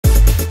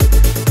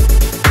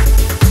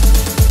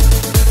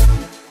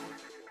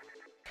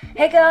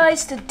Hey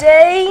guys,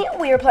 today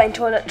we are playing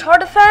Toilet Tower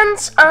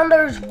Defense and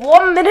there's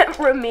 1 minute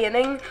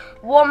remaining.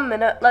 1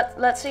 minute.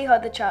 Let's see how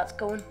the chat's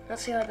going.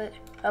 Let's see how the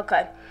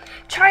okay.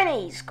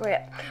 Chinese,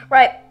 great.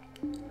 Right.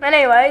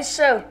 Anyways,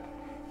 so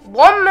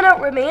 1 minute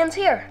remains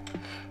here.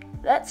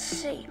 Let's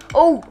see.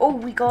 Oh,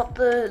 we got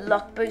the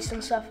luck boost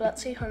and stuff.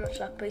 Let's see how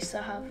much luck boost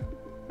I have.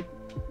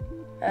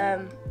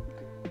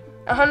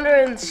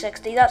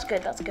 160. That's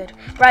good.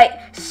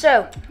 Right,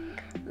 so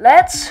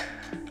let's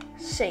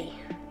see.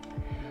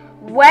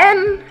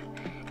 When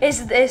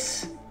is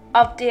this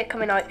update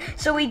coming out?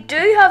 So we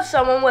do have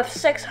someone with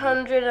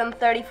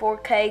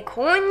 634k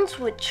coins,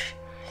 which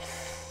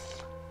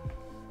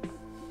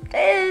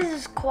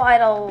is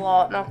quite a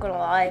lot, not gonna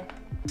lie.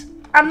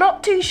 I'm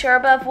not too sure,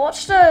 but I've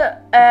watched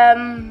a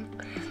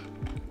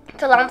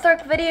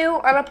Telanthric video,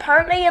 and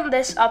apparently in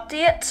this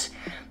update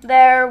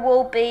there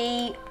will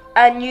be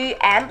a new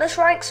endless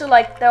rank. So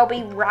like there'll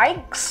be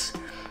ranks,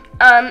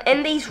 and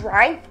in these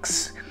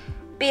ranks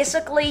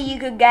basically you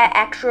could get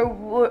extra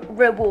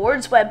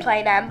rewards when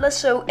playing endless.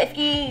 So if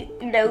you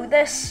know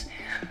this,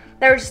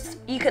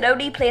 you could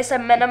only place a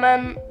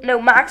maximum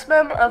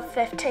of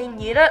 15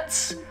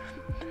 units.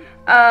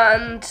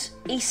 And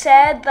he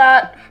said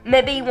that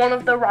maybe one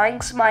of the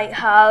ranks might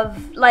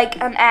have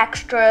like an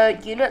extra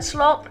unit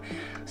slot.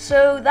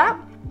 So that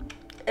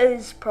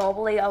is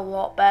probably a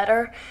lot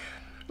better.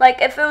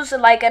 Like if it was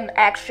like an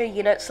extra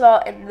unit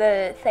slot in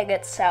the thing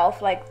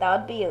itself, like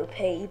that'd be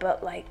OP,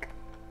 but like,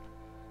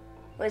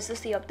 is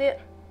this the update?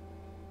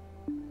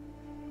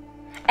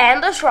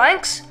 Endless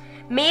ranks.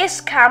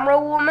 Mace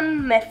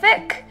Camerawoman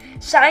Mythic.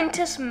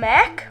 Scientist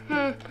Mech.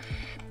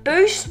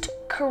 Boost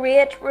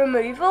crate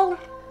removal.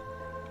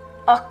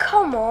 Oh,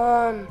 come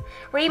on.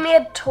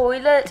 Remade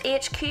Toilet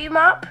HQ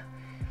map.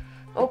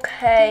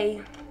 Okay.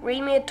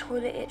 Remade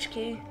Toilet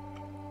HQ.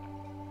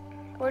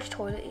 Where's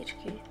Toilet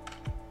HQ?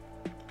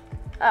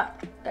 Ah,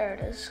 there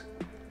it is.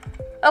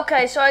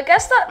 Okay, so I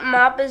guess that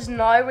map is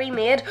now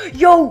remade.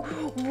 Yo,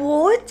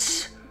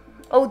 what?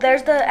 Oh,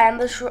 there's the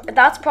endless.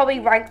 That's probably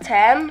rank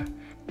 10.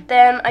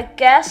 Then I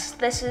guess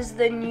this is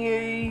the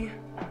new.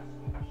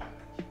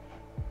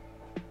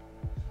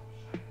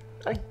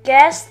 I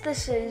guess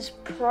this is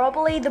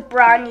probably the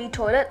brand new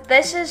toilet.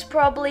 This is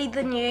probably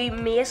the new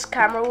Mace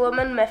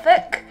Camerawoman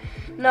Mythic.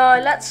 Now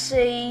let's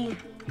see.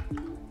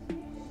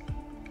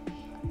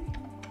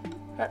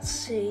 Let's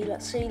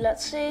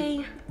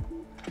see.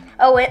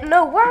 Oh wait,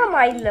 no, where am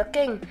I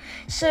looking?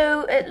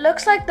 So it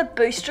looks like the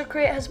booster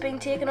crate has been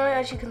taken out,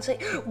 as you can see.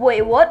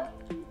 Wait, what?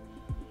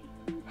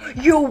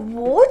 Yo,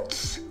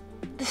 what?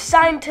 The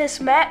Scientist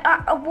Mech?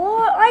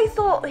 What? I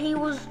thought he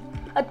was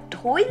a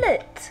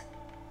toilet.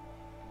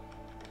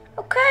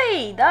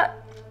 Okay, that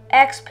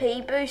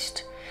XP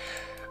boost.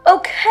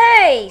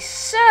 Okay,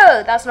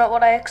 so that's not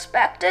what I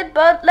expected,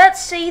 but let's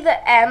see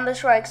the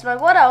endless ranks. Now,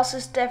 what else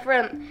is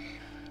different?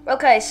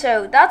 Okay,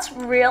 so that's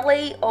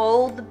really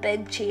all the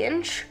big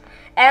change.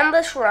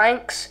 Endless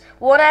ranks,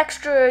 1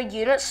 extra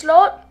unit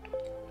slot,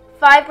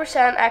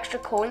 5% extra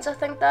coins, I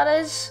think that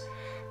is.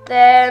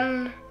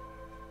 Then,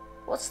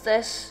 what's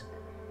this?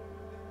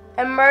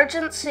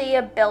 Emergency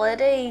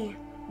ability,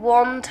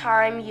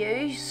 1-time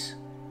use.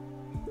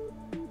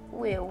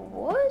 Wait,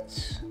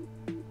 what?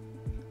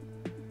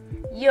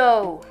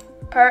 Yo,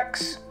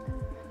 perks,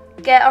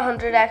 get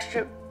 100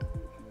 extra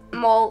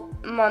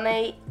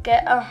money,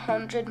 get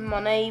 100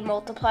 money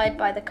multiplied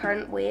by the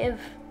current wave.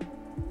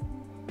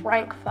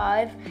 Rank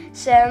 5,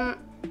 send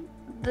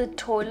the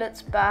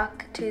toilets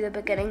back to the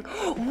beginning.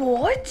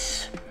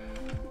 What?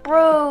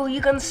 Bro,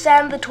 you can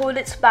send the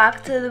toilets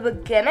back to the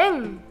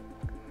beginning?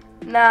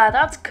 Nah,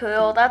 that's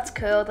cool.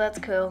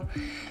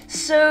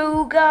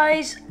 So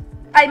guys,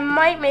 I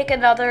might make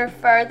another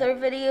further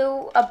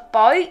video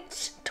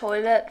about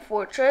Toilet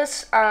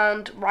Fortress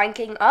and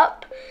ranking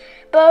up.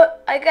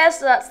 But I guess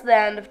that's the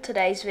end of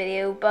today's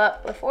video.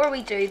 But before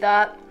we do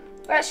that,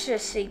 let's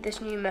just see this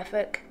new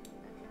mythic.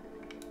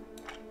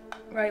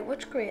 Right,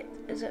 which crate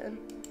is it in?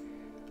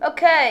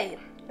 Okay,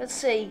 let's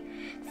see.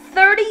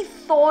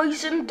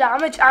 30,000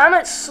 damage and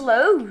it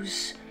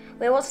slows.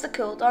 Wait, what's the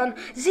cooldown?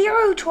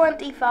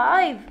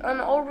 0.25 and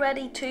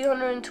already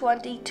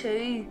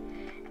 222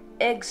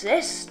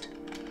 exist.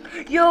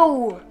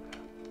 Yo,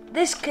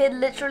 this kid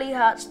literally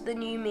has the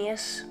new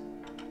mace.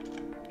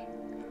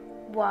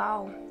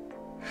 Wow.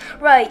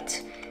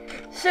 Right,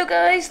 so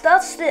guys,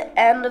 that's the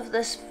end of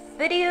this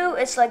video.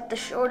 It's like the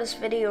shortest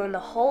video in the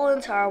whole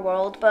entire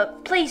world,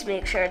 but please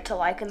make sure to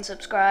like and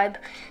subscribe.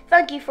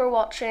 Thank you for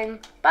watching.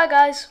 Bye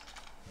guys.